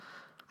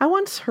I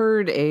once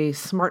heard a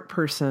smart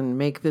person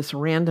make this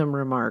random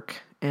remark,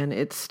 and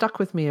it's stuck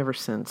with me ever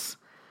since.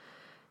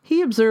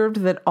 He observed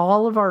that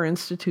all of our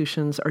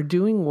institutions are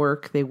doing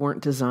work they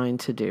weren't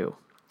designed to do.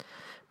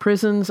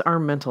 Prisons are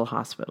mental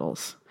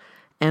hospitals,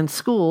 and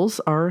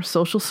schools are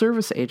social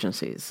service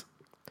agencies.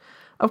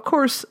 Of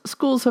course,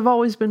 schools have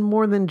always been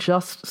more than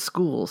just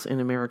schools in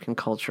American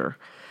culture.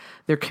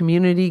 They're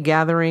community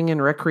gathering and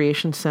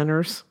recreation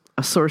centers,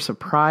 a source of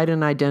pride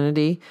and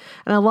identity,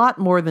 and a lot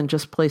more than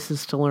just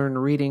places to learn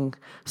reading,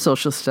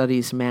 social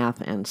studies, math,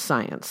 and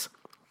science,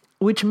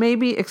 which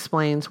maybe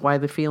explains why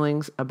the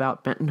feelings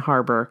about Benton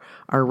Harbor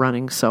are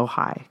running so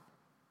high.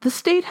 The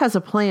state has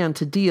a plan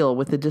to deal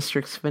with the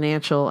district's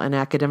financial and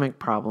academic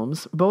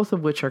problems, both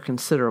of which are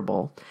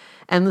considerable,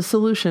 and the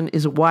solution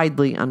is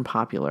widely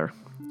unpopular.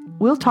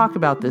 We'll talk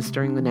about this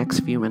during the next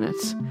few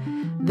minutes.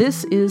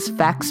 This is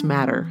Facts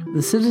Matter,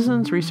 the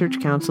Citizens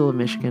Research Council of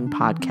Michigan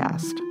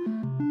podcast.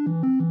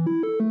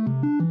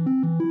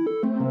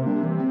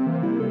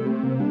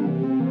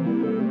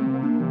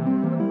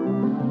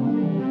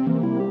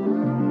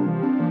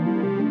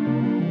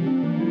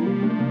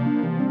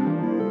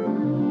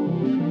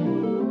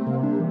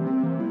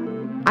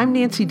 I'm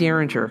Nancy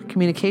Derringer,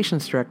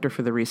 Communications Director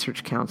for the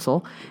Research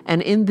Council,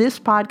 and in this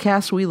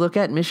podcast we look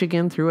at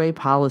Michigan through a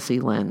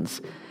policy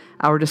lens.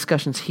 Our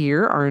discussions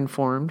here are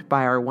informed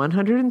by our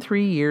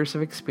 103 years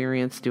of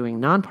experience doing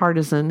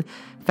nonpartisan,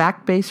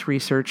 fact-based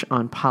research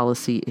on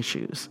policy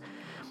issues.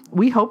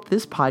 We hope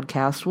this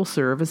podcast will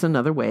serve as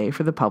another way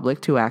for the public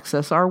to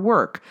access our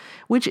work,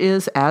 which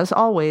is, as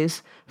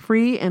always,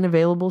 free and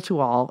available to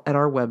all at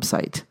our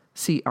website,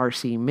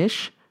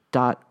 crcmich.org.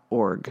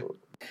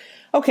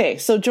 Okay,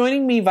 so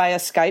joining me via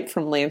Skype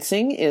from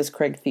Lansing is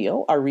Craig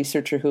Thiel, our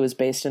researcher who is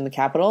based in the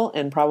Capitol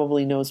and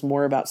probably knows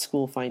more about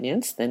school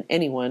finance than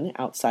anyone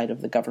outside of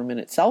the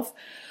government itself.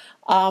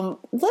 Craig,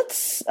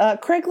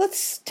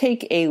 let's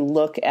take a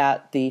look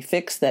at the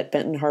fix that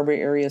Benton Harbor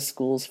area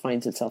schools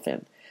finds itself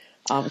in.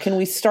 Can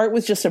we start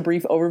with just a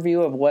brief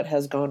overview of what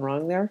has gone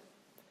wrong there?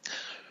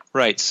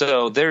 Right,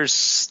 so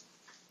there's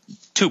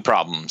two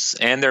problems,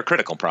 and they're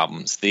critical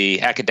problems.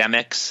 The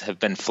academics have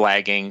been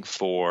flagging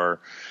for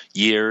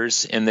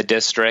years in the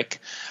district,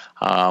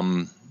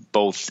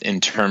 both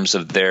in terms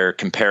of their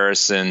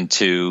comparison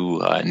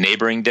to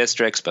neighboring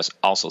districts, but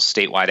also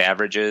statewide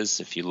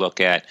averages. If you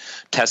look at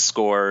test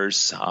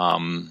scores,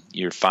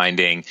 you're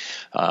finding,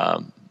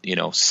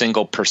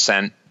 single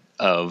percent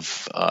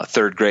of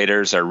third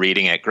graders are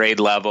reading at grade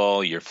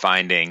level. You're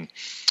finding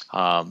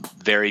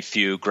very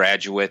few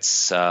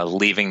graduates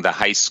leaving the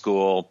high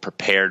school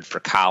prepared for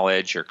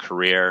college or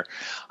career.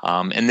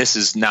 And this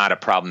is not a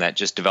problem that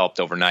just developed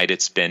overnight.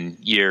 It's been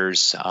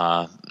years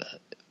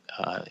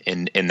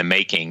in the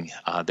making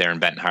there in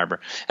Benton Harbor.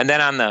 And then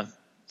on the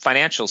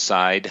financial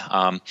side,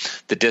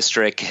 the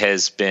district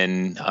has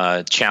been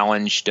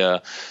challenged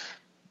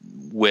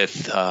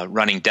with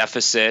running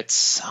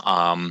deficits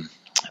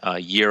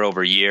year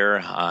over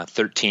year,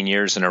 13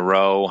 years in a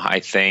row. I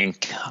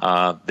think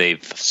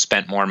they've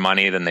spent more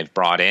money than they've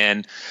brought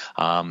in,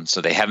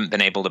 so they haven't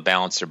been able to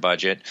balance their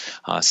budget.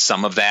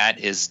 Some of that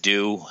is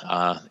due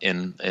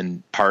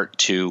in part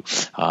to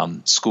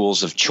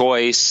schools of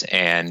choice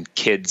and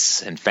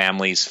kids and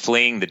families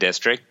fleeing the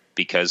district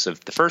because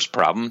of the first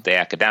problem, the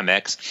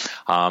academics.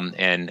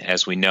 And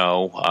as we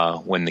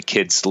know, when the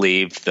kids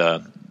leave,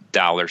 the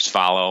dollars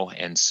follow,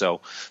 and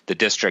so the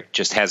district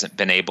just hasn't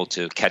been able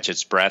to catch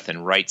its breath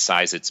and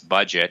right-size its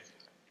budget.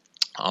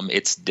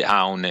 It's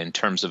down in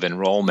terms of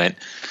enrollment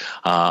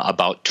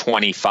about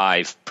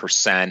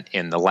 25%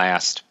 in the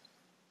last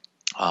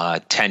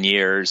 10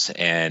 years,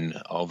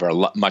 and over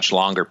a much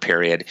longer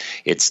period,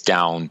 it's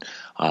down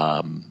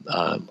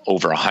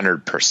over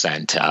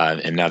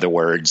 100%. In other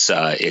words,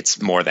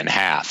 it's more than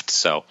halved.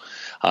 So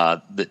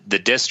the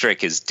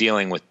district is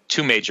dealing with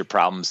two major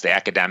problems, the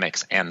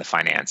academics and the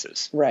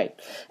finances. Right.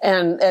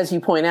 And as you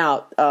point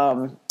out,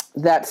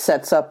 that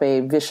sets up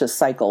a vicious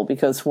cycle,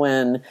 because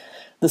when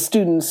the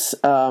students,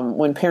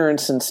 when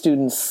parents and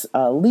students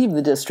leave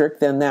the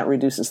district, then that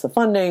reduces the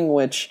funding,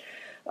 which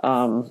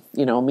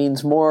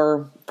means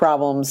more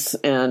problems,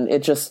 and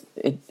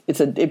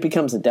it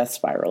becomes a death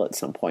spiral at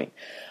some point.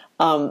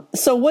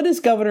 So what is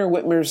Governor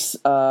Whitmer's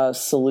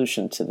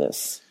solution to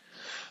this?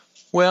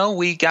 Well,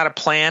 we got a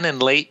plan in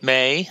late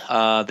May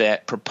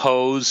that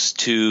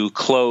proposed to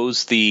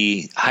close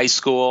the high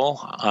school,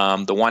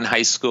 the one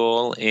high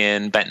school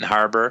in Benton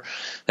Harbor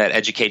that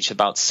educates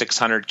about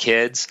 600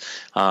 kids.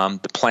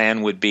 The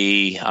plan would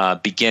be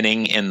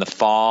beginning in the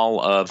fall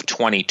of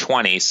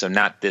 2020, so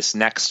not this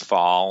next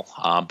fall,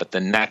 but the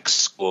next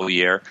school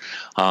year.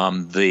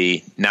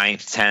 The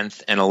 9th,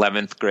 10th, and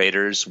 11th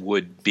graders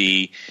would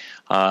be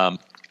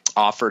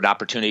offered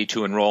opportunity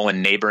to enroll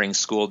in neighboring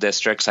school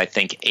districts. I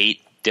think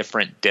 8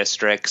 different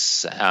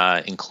districts,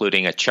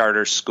 including a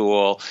charter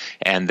school,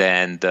 and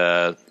then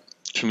the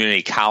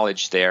community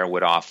college there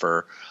would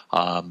offer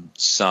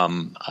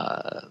some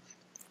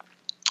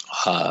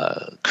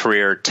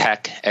career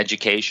tech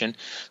education.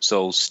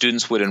 So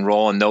students would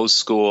enroll in those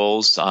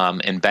schools,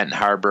 and Benton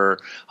Harbor,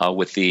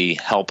 with the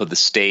help of the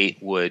state,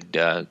 would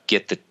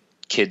get the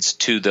kids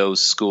to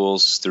those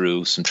schools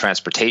through some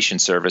transportation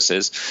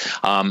services.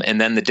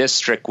 And then the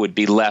district would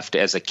be left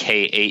as a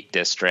K-8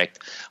 district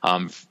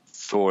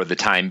for the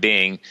time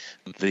being.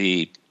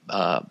 The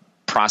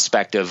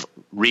prospect of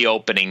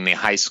reopening the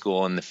high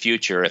school in the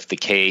future, if the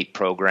K-8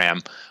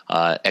 program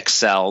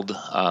excelled,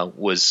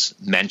 was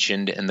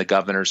mentioned in the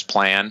governor's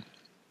plan.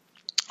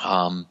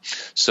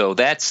 So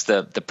that's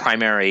the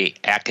primary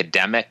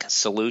academic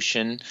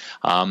solution.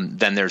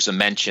 Then there's a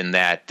mention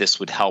that this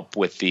would help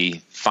with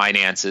the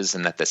finances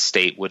and that the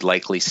state would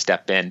likely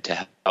step in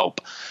to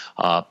help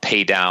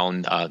pay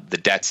down the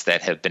debts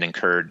that have been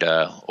incurred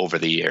over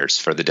the years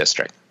for the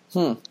district.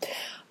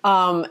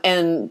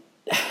 And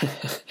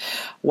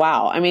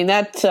wow, I mean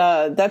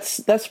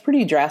that's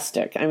pretty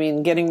drastic. I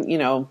mean,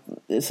 getting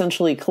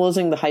essentially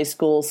closing the high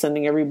school,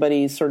 sending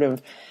everybody sort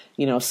of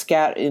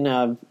scat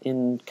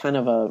in kind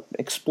of a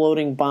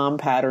exploding bomb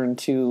pattern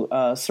to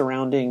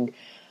surrounding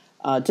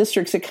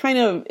districts.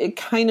 It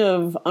kind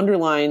of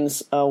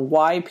underlines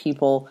why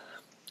people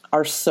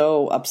are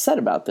so upset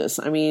about this.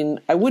 I mean,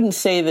 I wouldn't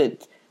say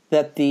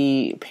that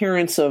the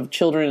parents of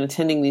children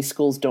attending these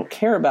schools don't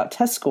care about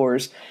test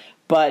scores,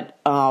 but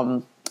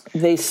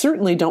they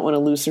certainly don't want to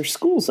lose their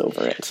schools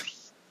over it.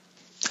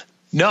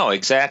 No,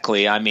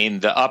 exactly. I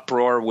mean, the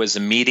uproar was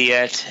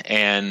immediate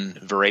and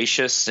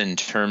voracious in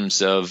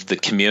terms of the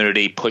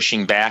community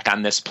pushing back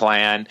on this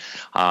plan.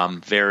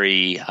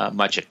 Very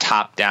much a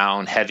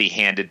top-down,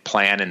 heavy-handed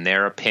plan in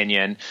their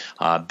opinion,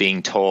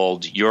 being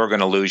told you're going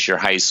to lose your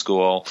high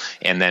school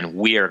and then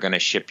we are going to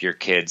ship your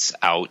kids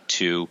out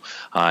to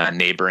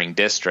neighboring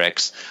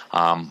districts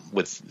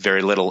with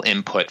very little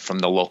input from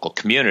the local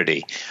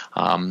community.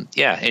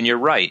 Yeah, and you're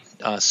right.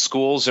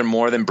 Schools are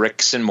more than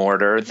bricks and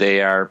mortar. They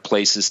are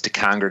places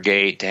to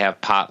congregate, to have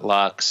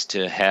potlucks,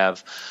 to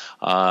have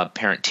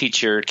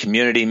parent-teacher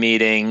community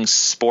meetings.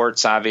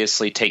 Sports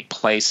obviously take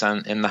place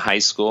in the high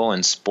school,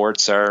 and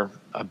sports are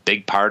a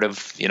big part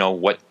of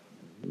what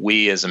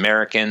we as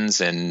Americans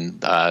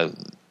and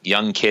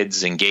young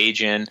kids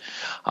engage in.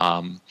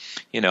 With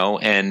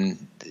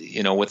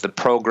the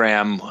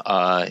program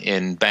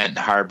in Benton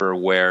Harbor,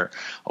 where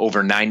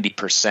over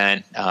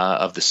 90%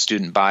 of the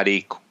student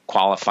body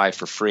qualify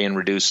for free and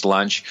reduced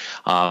lunch.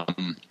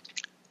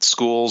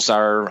 Schools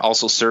are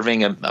also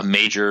serving a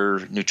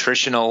major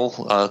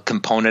nutritional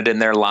component in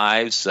their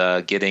lives,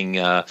 getting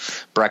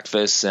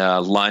breakfast,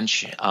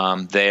 lunch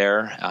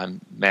there. I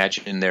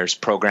imagine there's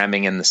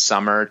programming in the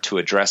summer to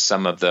address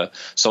some of the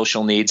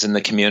social needs in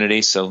the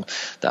community. So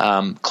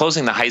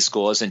closing the high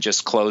school isn't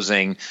just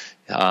closing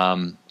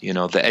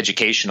the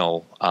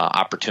educational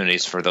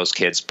opportunities for those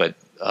kids, but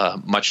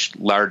much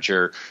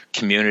larger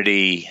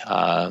community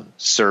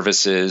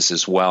services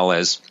as well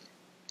as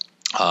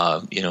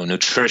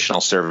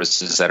nutritional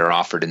services that are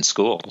offered in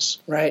schools.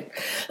 Right.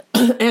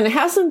 And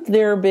hasn't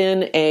there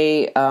been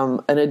an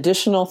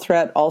additional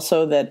threat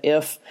also that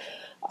if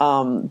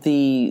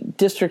the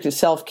district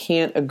itself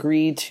can't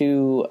agree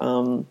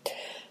to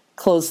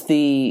close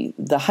the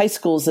high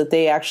schools, that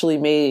they actually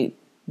may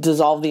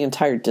dissolve the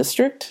entire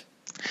district?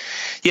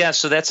 Yeah,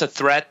 so that's a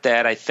threat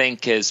that I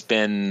think has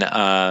been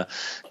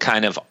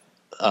kind of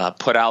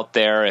put out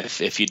there.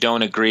 If you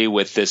don't agree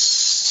with this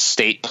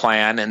state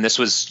plan, and this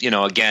was,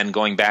 again,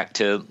 going back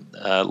to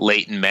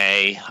late in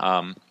May,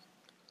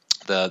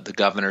 the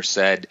governor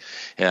said,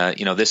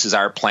 this is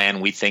our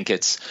plan. We think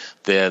it's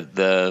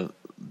the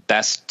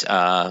best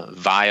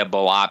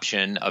viable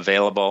option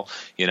available,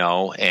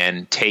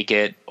 and take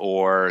it,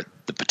 or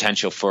the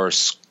potential for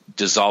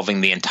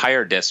dissolving the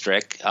entire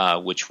district,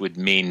 which would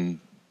mean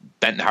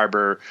Benton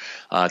Harbor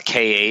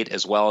K-8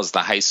 as well as the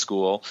high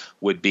school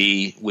would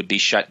be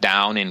shut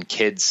down, and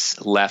kids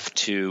left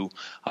to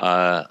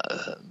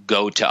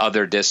go to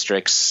other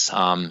districts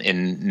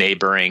in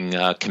neighboring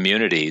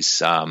communities.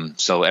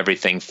 So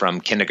everything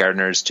from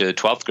kindergartners to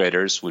 12th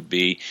graders would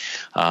be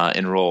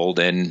enrolled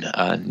in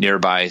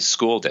nearby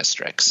school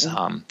districts.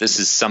 This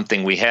is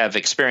something we have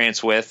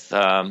experience with.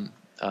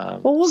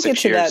 We'll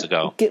 6 years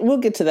ago. We'll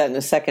get to that in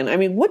a second. I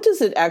mean, what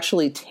does it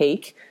actually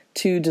take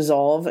to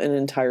dissolve an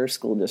entire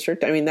school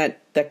district? I mean,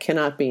 that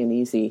cannot be an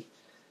easy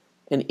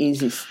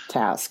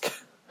task.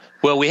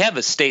 Well, we have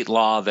a state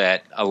law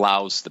that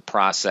allows the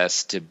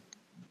process to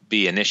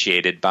be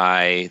initiated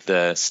by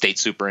the state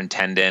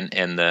superintendent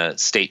and the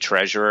state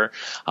treasurer.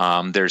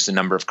 There's a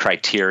number of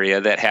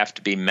criteria that have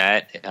to be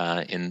met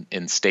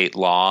in state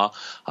law,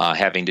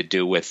 having to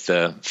do with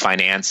the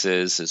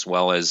finances as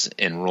well as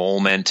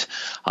enrollment,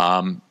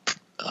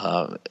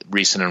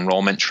 recent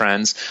enrollment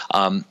trends.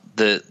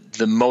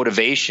 The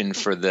motivation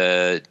for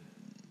the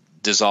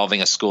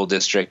dissolving a school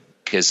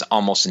district is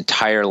almost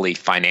entirely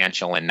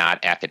financial and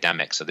not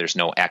academic. So there's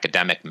no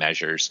academic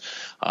measures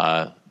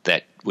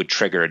that would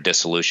trigger a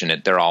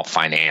dissolution. They're all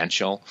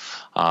financial.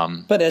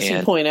 But as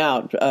you point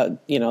out,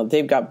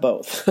 they've got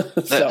both.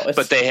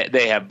 But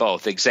they have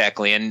both,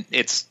 exactly. And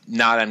it's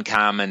not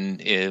uncommon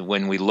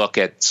when we look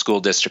at school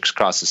districts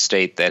across the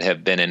state that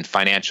have been in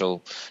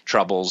financial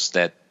troubles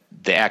that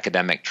the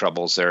academic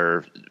troubles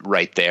are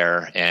right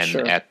there and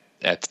sure. at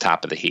the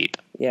top of the heap.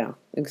 Yeah,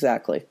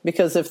 exactly.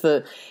 Because if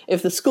the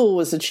school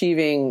was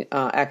achieving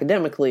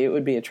academically, it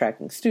would be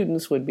attracting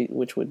students,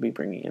 which would be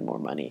bringing in more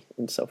money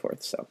and so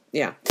forth. So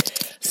yeah.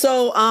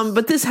 So,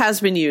 but this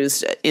has been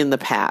used in the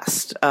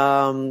past.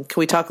 Can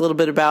we talk a little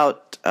bit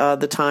about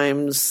the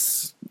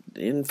times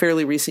in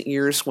fairly recent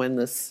years when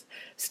this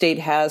state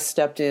has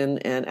stepped in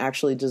and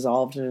actually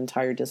dissolved an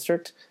entire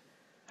district?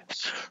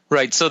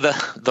 Right. So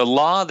the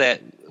law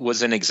that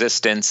was in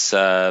existence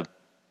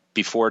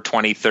before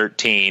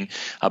 2013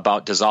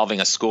 about dissolving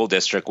a school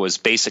district was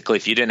basically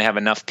if you didn't have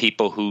enough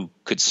people who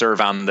could serve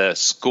on the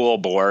school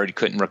board,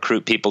 couldn't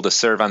recruit people to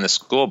serve on the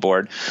school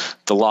board,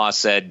 the law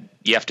said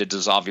you have to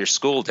dissolve your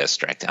school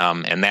district.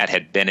 And that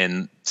had been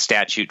in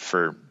statute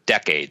for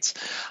decades.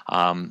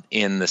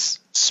 In the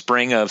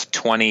spring of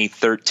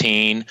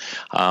 2013,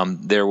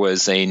 there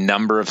was a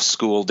number of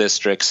school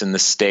districts in the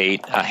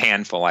state, a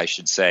handful, I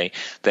should say,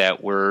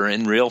 that were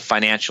in real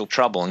financial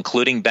trouble,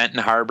 including Benton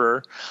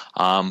Harbor,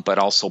 but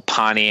also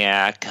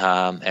Pontiac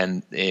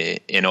and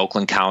in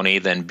Oakland County,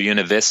 then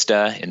Buena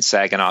Vista in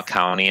Saginaw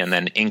County, and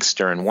then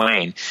Inkster and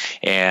Wayne.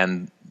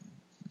 And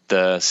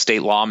the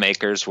state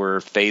lawmakers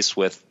were faced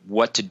with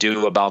what to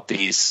do about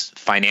these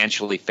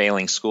financially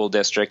failing school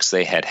districts.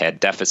 They had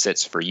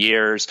deficits for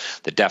years.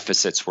 The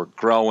deficits were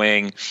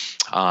growing,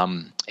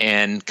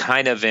 and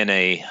kind of in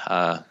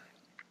a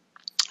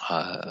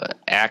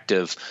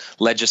active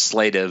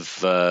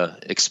legislative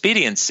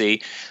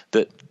expediency,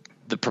 the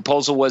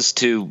proposal was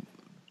to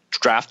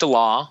draft a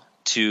law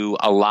to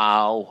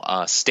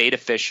allow state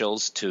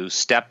officials to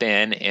step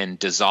in and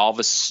dissolve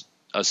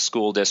a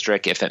school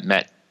district if it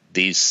met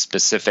these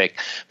specific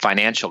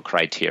financial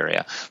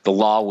criteria. The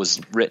law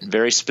was written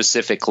very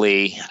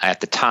specifically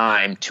at the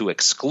time to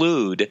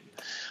exclude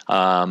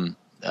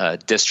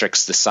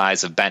districts the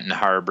size of Benton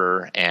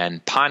Harbor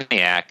and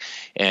Pontiac,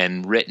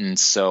 and written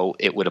so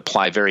it would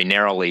apply very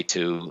narrowly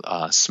to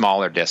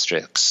smaller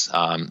districts,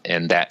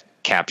 and that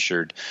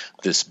captured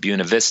this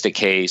Buena Vista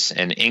case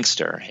and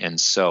Inkster. And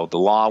so the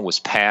law was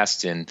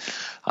passed in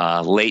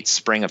late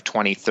spring of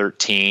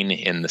 2013.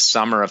 In the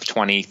summer of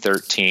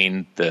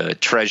 2013, the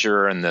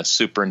treasurer and the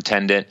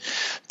superintendent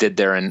did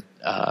their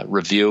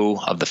review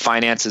of the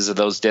finances of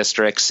those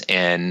districts.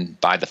 And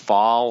by the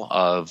fall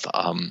of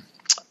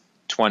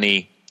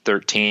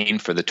 2013,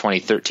 for the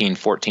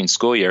 2013-14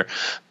 school year,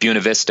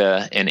 Buena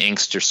Vista and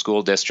Inkster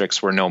school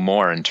districts were no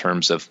more in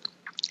terms of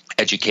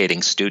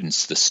educating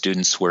students. The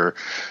students were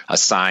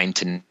assigned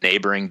to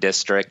neighboring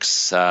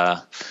districts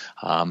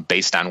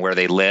based on where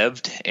they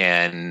lived,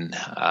 and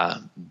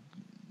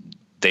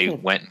they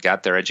went and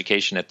got their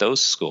education at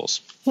those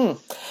schools.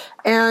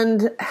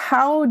 And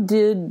how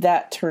did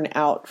that turn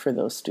out for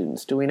those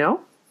students? Do we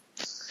know?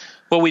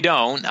 Well, we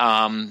don't.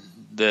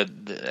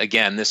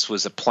 Again, this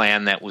was a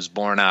plan that was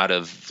born out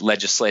of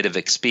legislative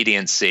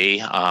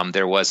expediency.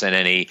 There wasn't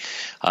any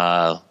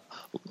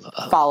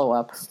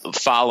follow-up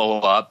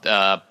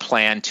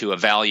plan to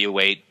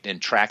evaluate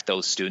and track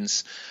those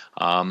students.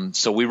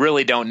 So we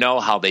really don't know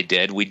how they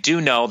did. We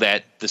do know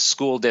that the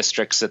school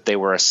districts that they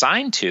were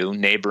assigned to,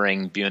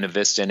 neighboring Buena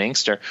Vista and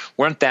Inkster,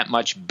 weren't that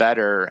much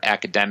better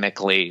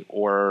academically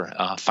or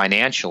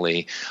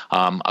financially.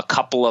 A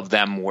couple of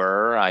them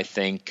were, I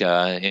think,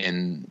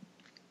 in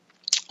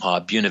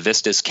Buena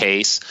Vista's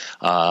case,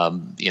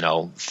 Frankenmuth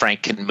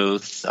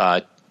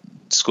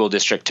school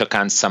district took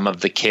on some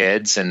of the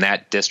kids, and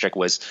that district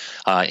was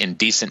in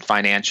decent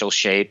financial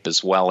shape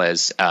as well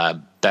as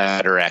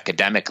better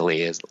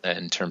academically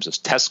in terms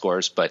of test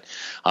scores. But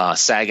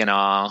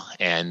Saginaw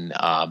and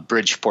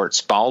Bridgeport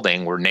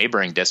Spalding were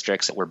neighboring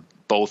districts that were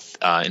both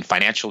in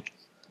financial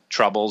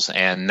troubles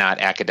and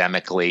not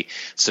academically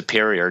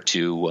superior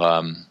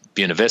to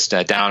Buena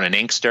Vista. Down in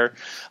Inkster,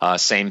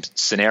 same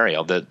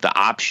scenario. The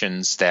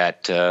options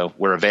that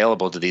were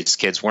available to these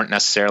kids weren't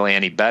necessarily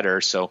any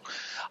better. So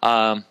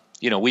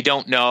we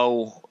don't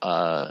know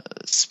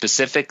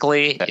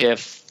specifically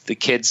if the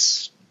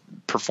kids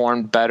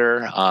performed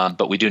better,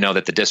 but we do know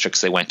that the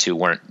districts they went to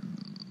weren't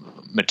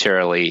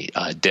materially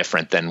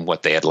different than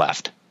what they had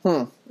left.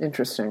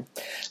 Interesting.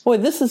 Boy,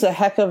 this is a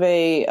heck of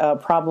a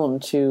problem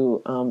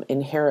to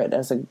inherit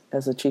as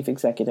a chief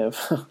executive,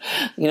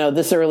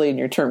 this early in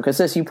your term, because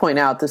as you point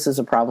out, this is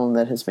a problem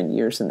that has been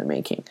years in the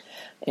making.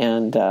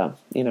 And,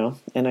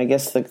 and I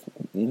guess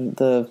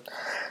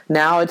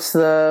now it's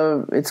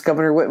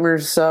Governor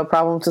Whitmer's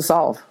problem to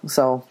solve.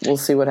 So we'll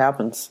see what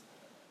happens.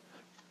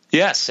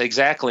 Yes,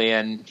 exactly.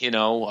 And,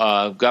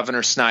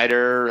 Governor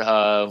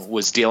Snyder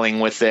was dealing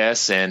with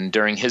this, and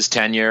during his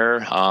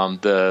tenure,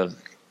 the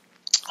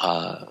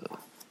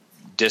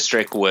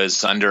district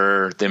was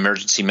under the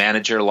emergency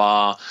manager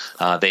law.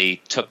 They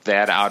took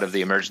that out of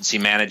the emergency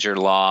manager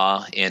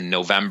law in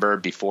November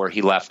before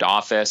he left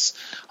office.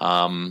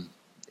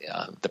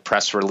 The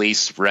press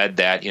release read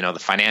that, the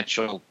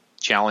financial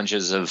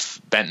challenges of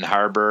Benton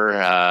Harbor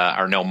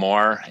are no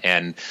more,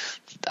 and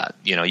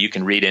you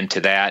can read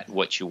into that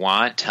what you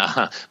want,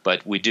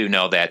 but we do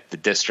know that the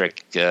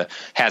district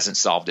hasn't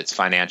solved its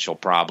financial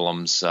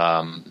problems,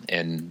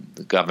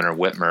 and Governor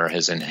Whitmer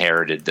has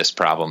inherited this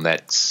problem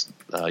that's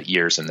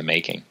years in the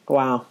making.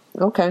 Wow.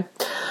 Okay.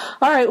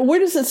 All right. Where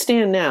does it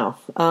stand now?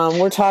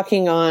 We're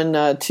talking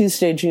on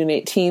Tuesday, June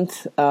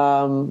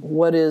 18th.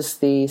 What is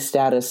the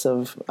status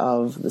of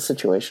the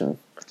situation?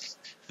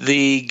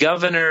 The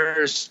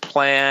governor's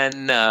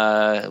plan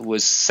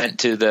was sent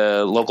to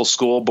the local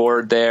school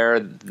board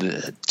there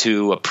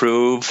to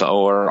approve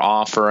or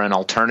offer an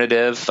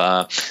alternative.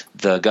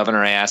 The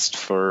governor asked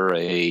for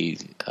a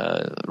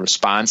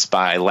response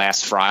by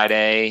last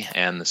Friday,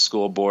 and the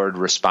school board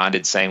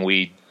responded saying,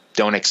 "We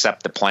don't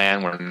accept the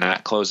plan. We're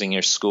not closing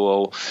your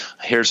school.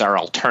 Here's our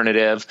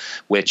alternative,"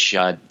 which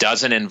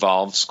doesn't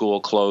involve school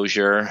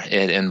closure.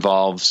 It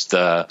involves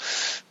the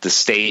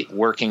state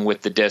working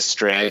with the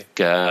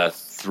district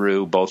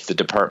through both the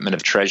Department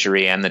of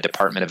Treasury and the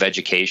Department of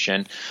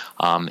Education.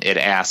 It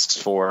asks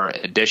for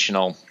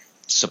additional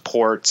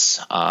supports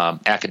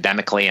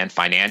academically and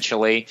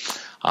financially.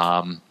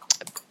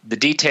 The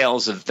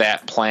details of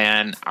that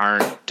plan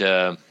aren't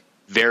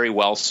very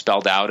well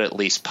spelled out, at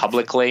least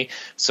publicly,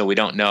 so we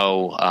don't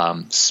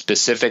know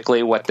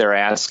specifically what they're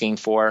asking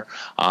for.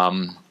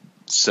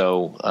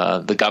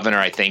 So the governor,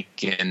 I think,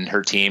 and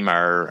her team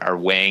are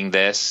weighing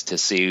this to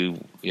see,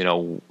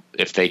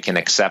 if they can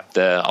accept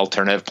the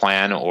alternative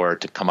plan or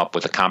to come up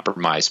with a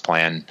compromise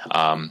plan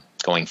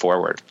going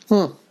forward.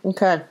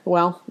 Okay.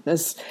 Well,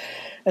 as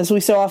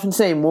we so often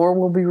say, more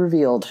will be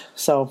revealed.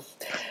 So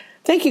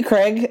thank you,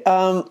 Craig.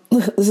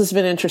 This has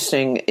been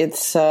interesting. It's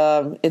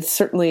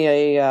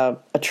certainly a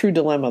true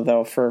dilemma,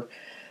 though, for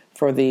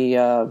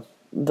the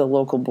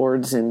local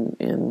boards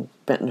in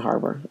Benton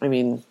Harbor. I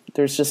mean,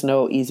 there's just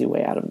no easy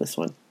way out of this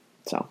one.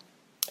 So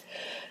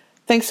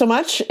thanks so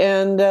much,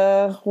 and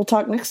we'll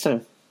talk next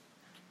time.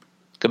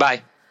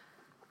 Goodbye.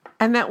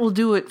 And that will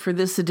do it for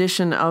this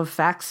edition of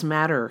Facts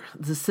Matter,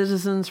 the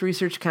Citizens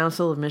Research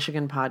Council of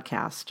Michigan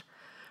podcast.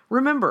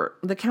 Remember,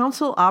 the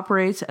Council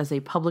operates as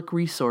a public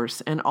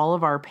resource, and all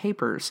of our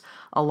papers,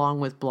 along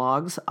with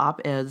blogs,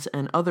 op-eds,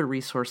 and other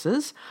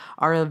resources,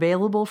 are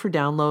available for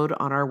download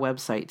on our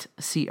website,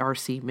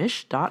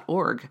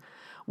 crcmich.org.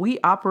 We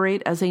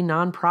operate as a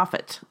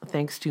nonprofit,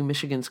 thanks to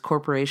Michigan's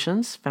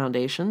corporations,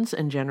 foundations,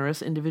 and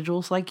generous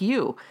individuals like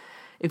you.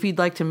 If you'd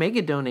like to make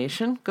a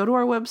donation, go to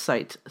our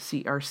website,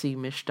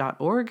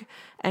 crcmich.org,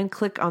 and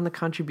click on the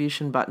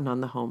contribution button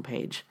on the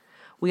homepage.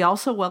 We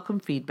also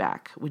welcome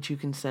feedback, which you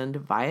can send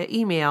via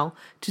email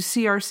to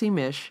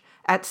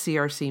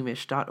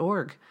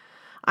crcmich@crcmich.org.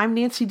 I'm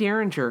Nancy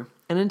Derringer,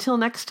 and until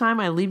next time,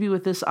 I leave you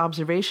with this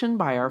observation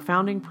by our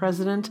founding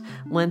president,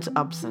 Lent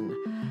Upson.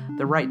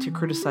 The right to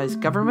criticize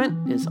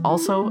government is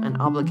also an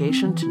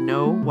obligation to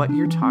know what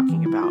you're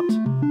talking about.